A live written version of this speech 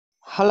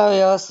Hello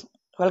viewers,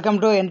 welcome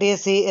to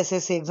NTSE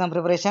SSC exam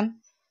preparation,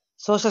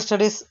 Social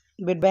Studies,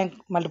 Bit Bank,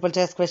 Multiple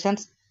Choice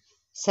Questions,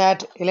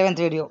 SAT 11th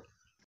video.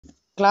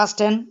 Class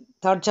 10,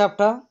 third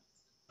chapter,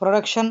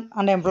 Production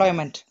and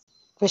Employment.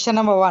 Question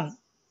number 1.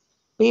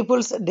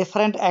 People's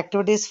different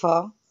activities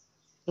for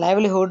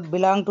livelihood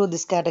belong to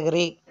this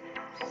category.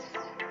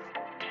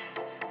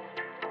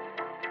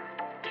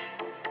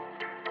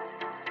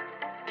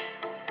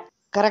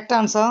 Correct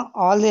answer,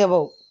 all the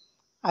above.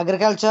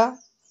 Agriculture,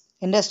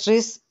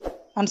 industries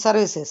and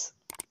services.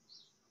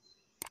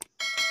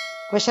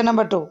 Question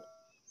number 2.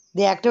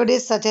 The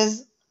activities such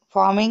as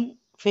farming,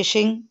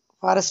 fishing,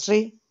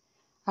 forestry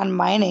and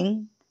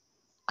mining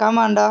come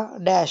under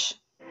dash.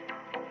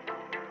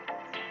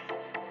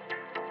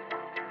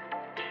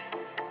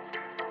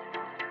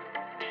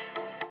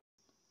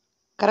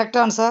 Correct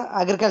answer,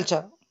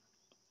 agriculture.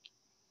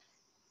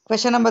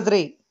 Question number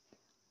 3.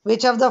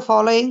 Which of the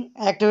following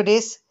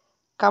activities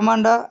come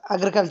under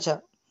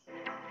agriculture?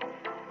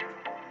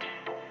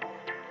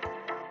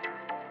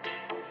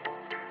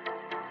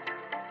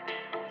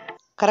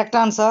 Correct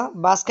answer,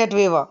 basket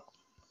weaver.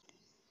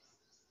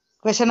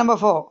 Question number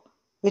 4.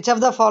 Which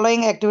of the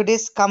following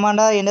activities come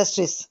under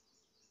industries?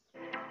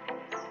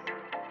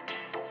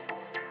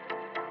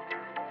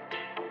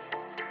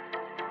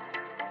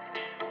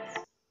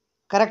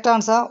 Correct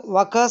answer,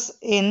 workers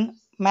in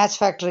match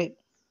factory.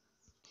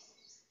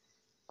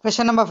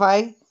 Question number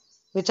 5.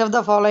 Which of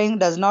the following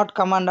does not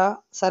come under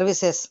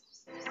services?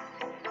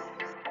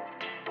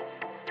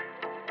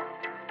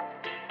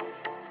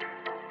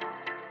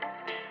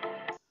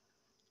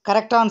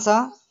 Correct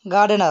answer,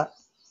 gardener.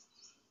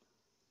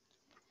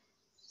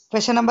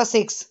 Question number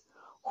 6.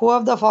 Who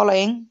of the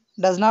following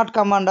does not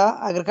come under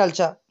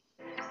agriculture?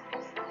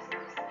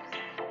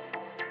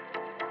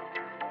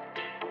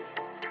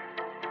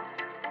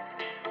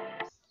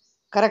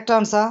 Correct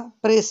answer,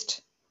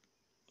 priest.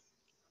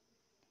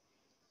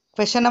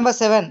 Question number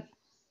 7.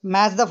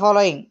 Match the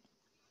following.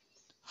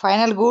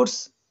 Final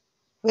goods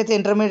with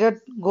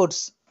intermediate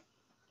goods.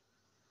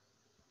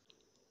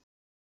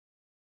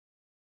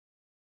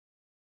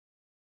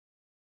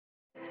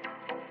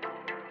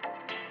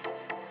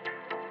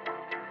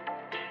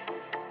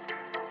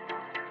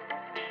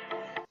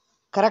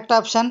 Correct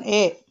option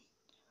A.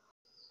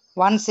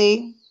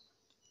 1C,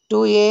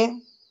 2A,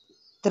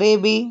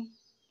 3B,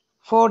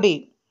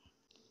 4D.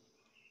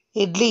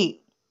 Idli,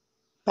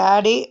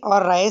 paddy or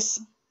rice.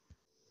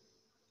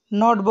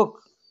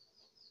 Notebook,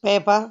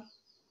 paper.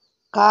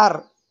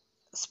 Car,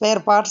 spare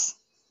parts.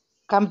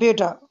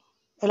 Computer,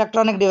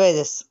 electronic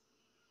devices.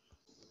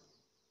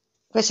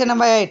 Question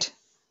number 8.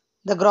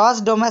 The gross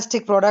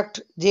domestic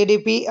product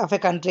GDP of a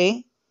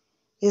country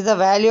is the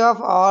value of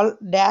all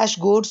dash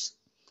goods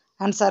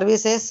and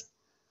services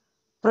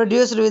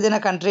produced within a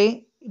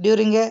country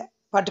during a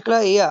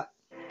particular year.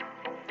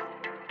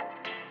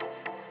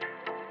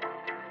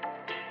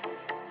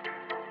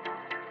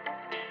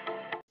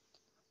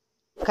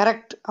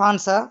 Correct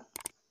answer,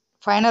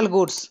 final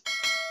goods.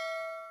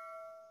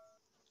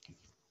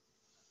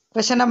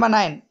 Question number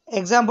 9.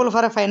 Example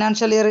for a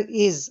financial year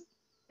is.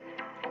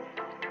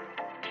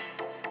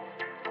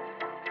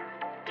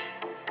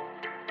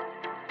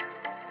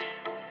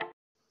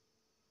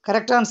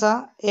 Correct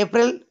answer,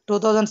 April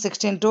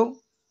 2016 to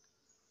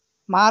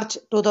March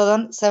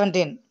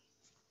 2017.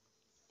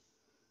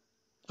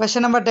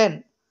 Question number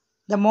 10.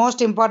 The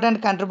most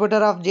important contributor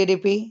of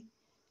GDP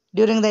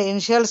during the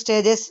initial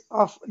stages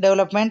of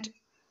development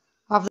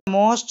of the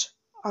most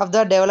of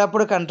the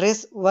developed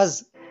countries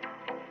was.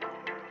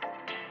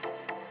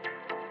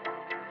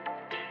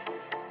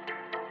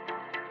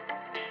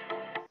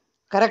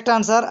 Correct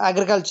answer,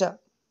 agriculture.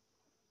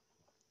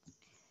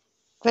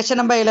 Question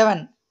number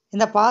 11. In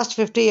the past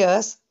 50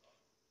 years,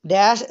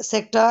 dash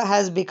sector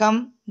has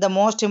become the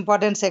most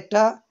important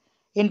sector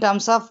in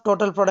terms of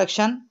total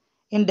production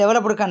in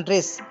developed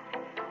countries.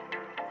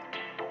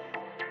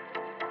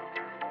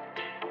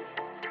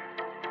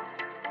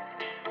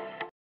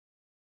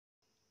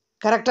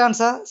 Correct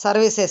answer,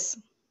 services.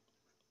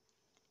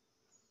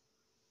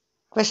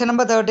 Question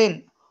number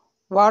 13.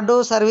 What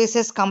do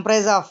services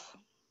comprise of?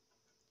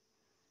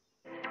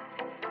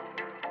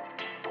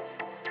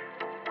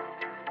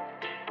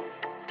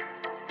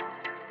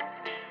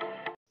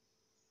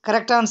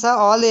 Correct answer,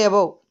 all the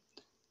above.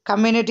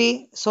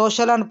 Community,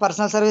 social and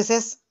personal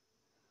services,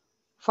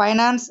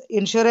 finance,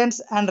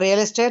 insurance and real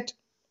estate,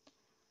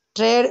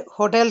 trade,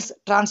 hotels,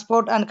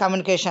 transport and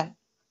communication.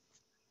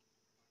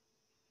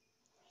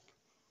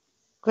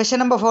 Question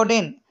number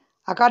 14.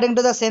 According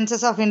to the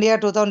Census of India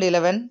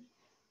 2011,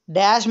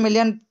 dash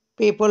million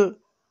people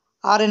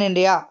are in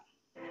India.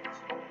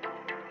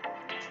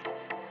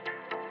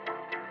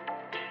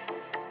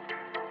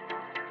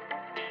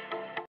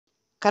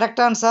 Correct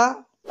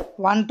answer,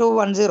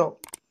 1210.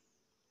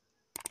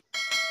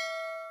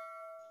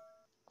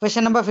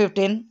 Question number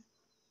 15.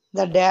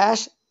 The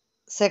dash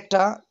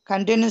sector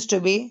continues to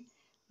be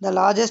the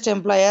largest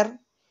employer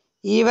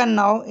even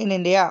now in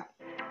India.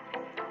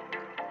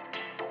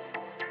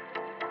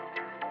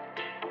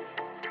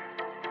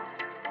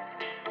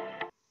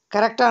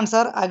 Correct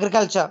answer,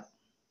 agriculture.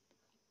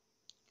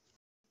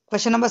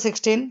 Question number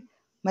 16.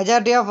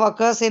 Majority of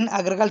workers in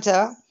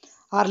agriculture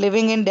are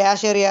living in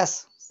dash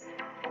areas.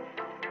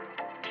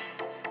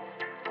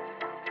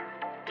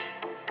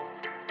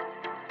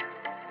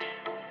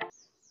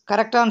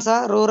 Correct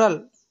answer,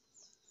 rural.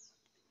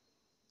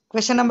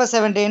 Question number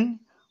 17.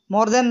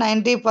 More than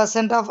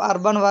 90% of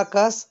urban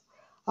workers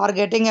are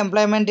getting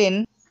employment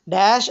in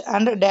dash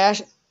and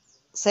dash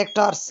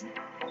sectors.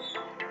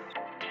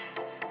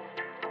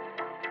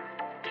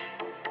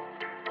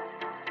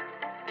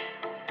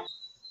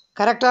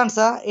 Correct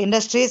answer,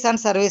 industries and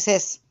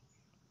services.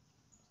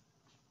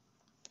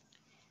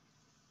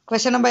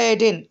 Question number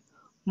 18.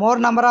 More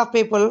number of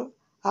people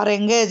are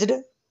engaged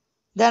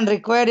than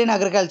required in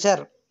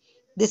agriculture.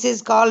 This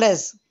is called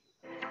as.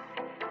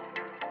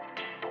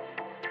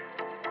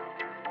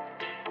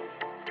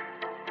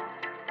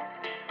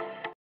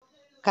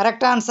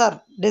 Correct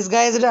answer,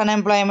 disguised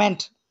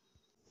unemployment.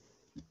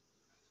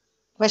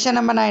 Question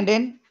number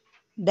 19.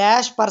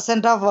 Dash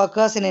percent of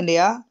workers in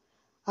India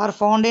are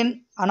found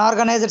in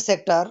unorganized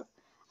sector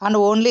and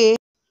only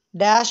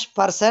dash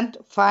percent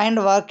find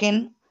work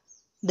in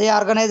the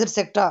organized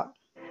sector.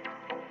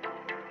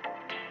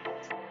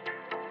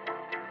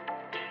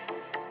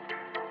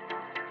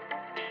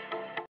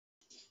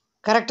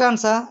 Correct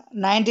answer,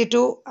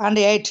 92 and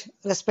 8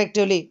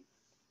 respectively.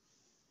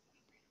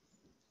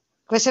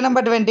 Question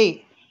number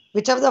 20.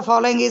 Which of the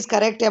following is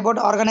correct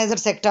about organized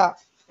sector?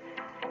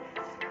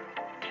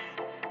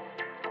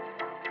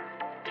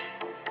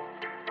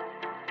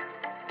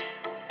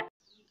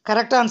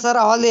 Correct answer,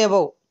 all the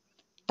above.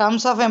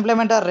 Terms of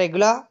employment are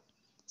regular,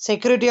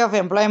 security of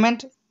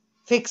employment,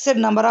 fixed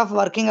number of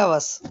working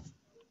hours.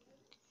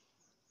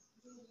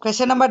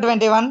 Question number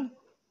 21.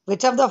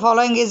 Which of the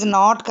following is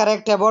not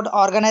correct about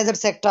organized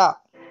sector?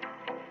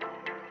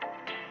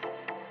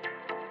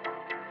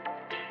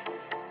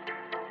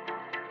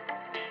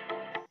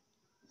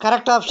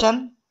 Correct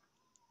option,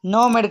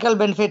 no medical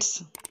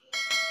benefits.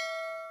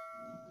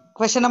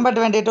 Question number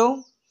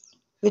 22.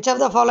 Which of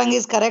the following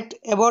is correct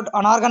about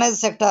unorganized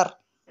sector?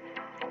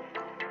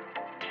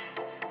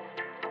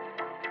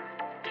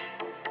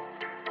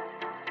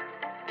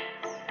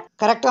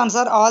 Correct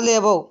answer, all the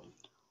above.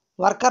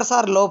 Workers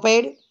are low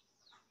paid,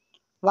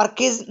 work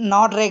is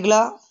not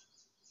regular,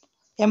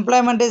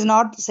 employment is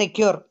not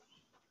secure.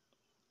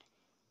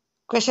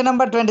 Question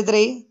number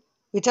 23.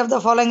 Which of the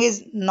following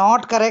is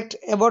not correct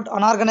about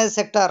unorganized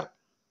sector?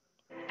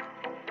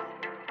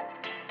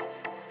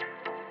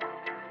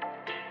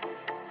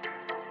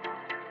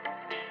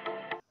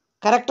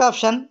 Correct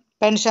option,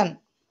 pension.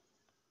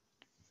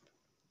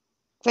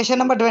 Question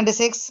number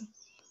 26.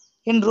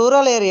 In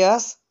rural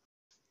areas,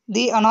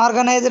 the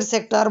unorganized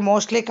sector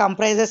mostly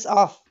comprises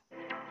of.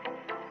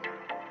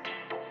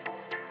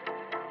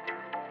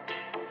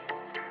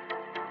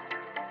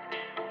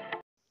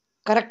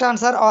 Correct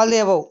answer, all the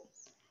above.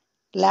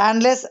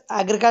 Landless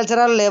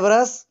agricultural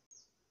laborers,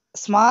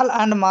 small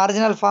and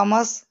marginal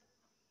farmers,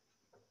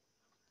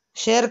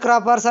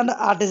 sharecroppers and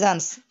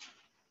artisans.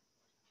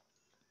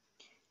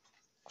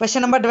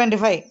 Question number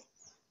 25.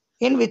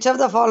 In which of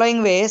the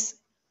following ways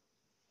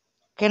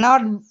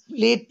cannot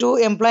lead to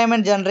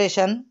employment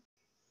generation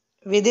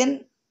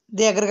within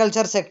the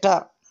agriculture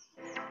sector?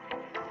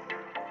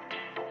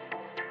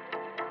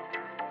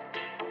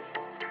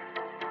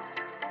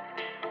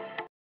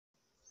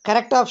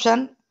 Correct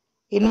option,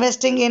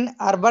 investing in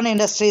urban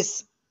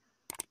industries.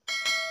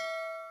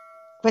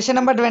 Question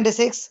number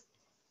 26.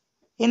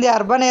 In the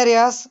urban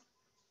areas,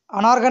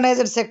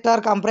 unorganized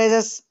sector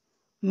comprises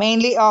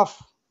mainly of.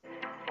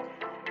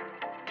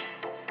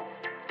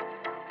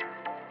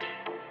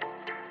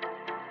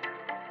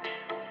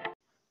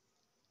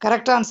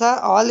 Correct answer,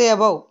 all the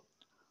above.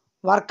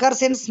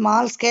 Workers in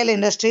small scale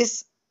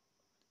industries,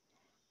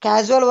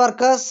 casual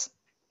workers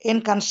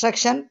in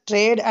construction,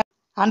 trade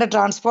and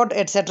transport,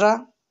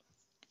 etc.,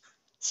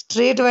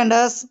 street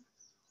vendors,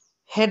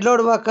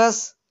 headload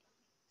workers,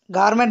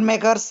 garment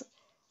makers,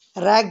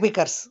 rag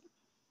pickers.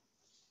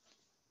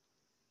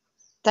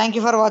 Thank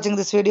you for watching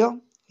this video.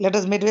 Let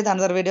us meet with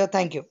another video.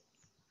 Thank you.